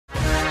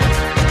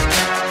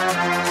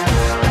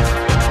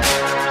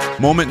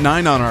Moment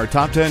 9 on our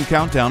Top 10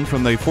 countdown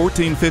from the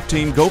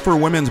 14-15 Gopher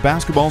women's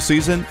basketball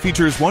season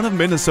features one of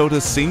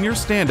Minnesota's senior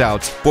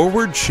standouts,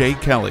 forward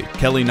Kelley.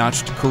 Kelley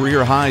notched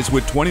career highs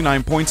with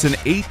 29 points and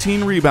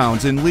 18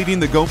 rebounds in leading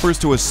the Gophers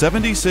to a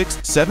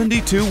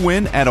 76-72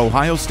 win at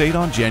Ohio State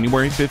on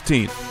January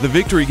 15th. The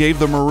victory gave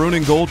the Maroon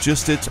and Gold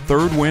just its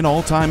third win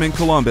all-time in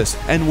Columbus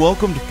and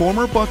welcomed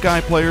former Buckeye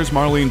players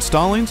Marlene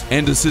Stollings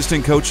and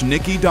assistant coach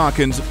Nikita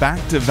Dawkins back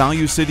to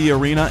Value City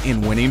Arena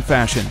in winning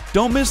fashion.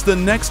 Don't miss the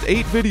next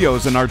 8 videos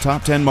in our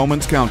Top 10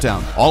 Moments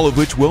countdown, all of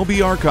which will be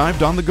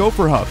archived on the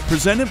Gopher Hub,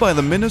 presented by the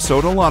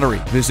Minnesota Lottery.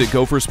 Visit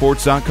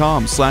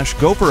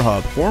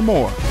gophersports.com/gopherhub for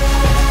more.